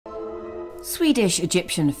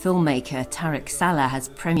Swedish-Egyptian filmmaker Tarik Saleh has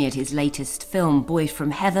premiered his latest film, Boy from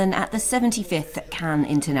Heaven, at the 75th Cannes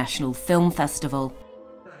International Film Festival.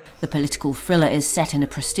 The political thriller is set in a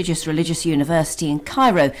prestigious religious university in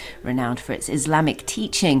Cairo, renowned for its Islamic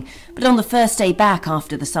teaching. But on the first day back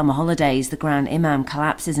after the summer holidays, the Grand Imam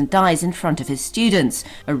collapses and dies in front of his students.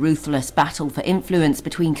 A ruthless battle for influence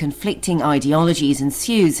between conflicting ideologies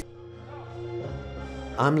ensues.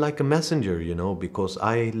 I'm like a messenger, because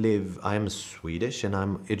I'm Swedish and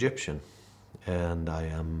I'm Egyptian. And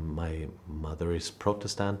my mother is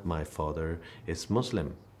Protestant, my father is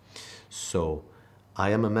Muslim. So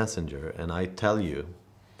I am a messenger, and I tell you,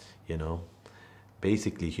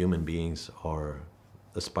 basically human beings are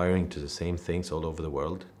aspiring to the same things all over the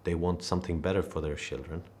world. They want something better for their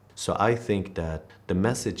children. So I think that the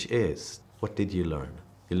message is, what did you learn?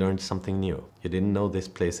 You learned something new. You didn't know this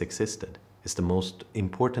place existed. It's the most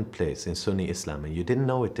important place in Sunni Islam, and you didn't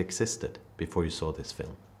know it existed before you saw this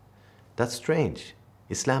film. That's strange.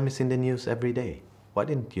 Islam is in the news every day. Why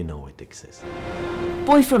didn't you know it exists?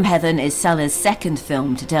 Boy from Heaven is Saleh's second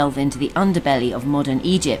film to delve into the underbelly of modern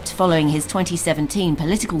Egypt, following his 2017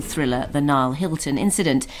 political thriller The Nile Hilton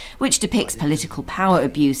Incident, which depicts political power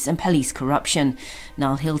abuse and police corruption.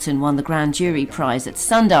 Nile Hilton won the Grand Jury Prize at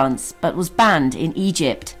Sundance, but was banned in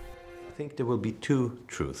Egypt. I think there will be two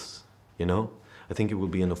truths. I think it will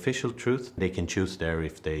be an official truth. They can choose there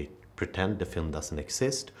if they pretend the film doesn't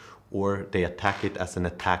exist, or they attack it as an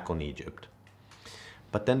attack on Egypt.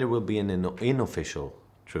 But then there will be an unofficial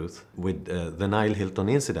truth. With the Nile Hilton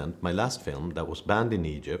Incident, my last film that was banned in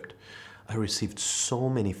Egypt, I received so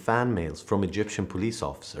many fan mails from Egyptian police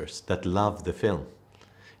officers that love the film.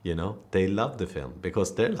 They love the film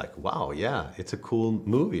because they're like, wow, yeah, it's a cool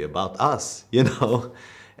movie about us,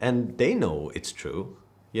 and they know it's true.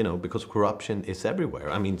 Because corruption is everywhere.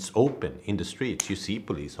 I mean, it's open in the streets. You see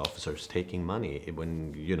police officers taking money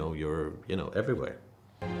when, you're, everywhere.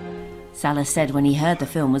 Saleh said when he heard the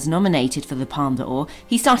film was nominated for the Palme d'Or,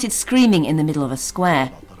 he started screaming in the middle of a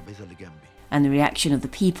square. And the reaction of the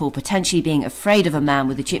people, potentially being afraid of a man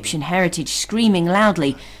with Egyptian heritage screaming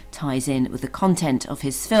loudly, ties in with the content of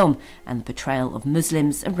his film and the portrayal of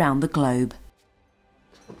Muslims around the globe.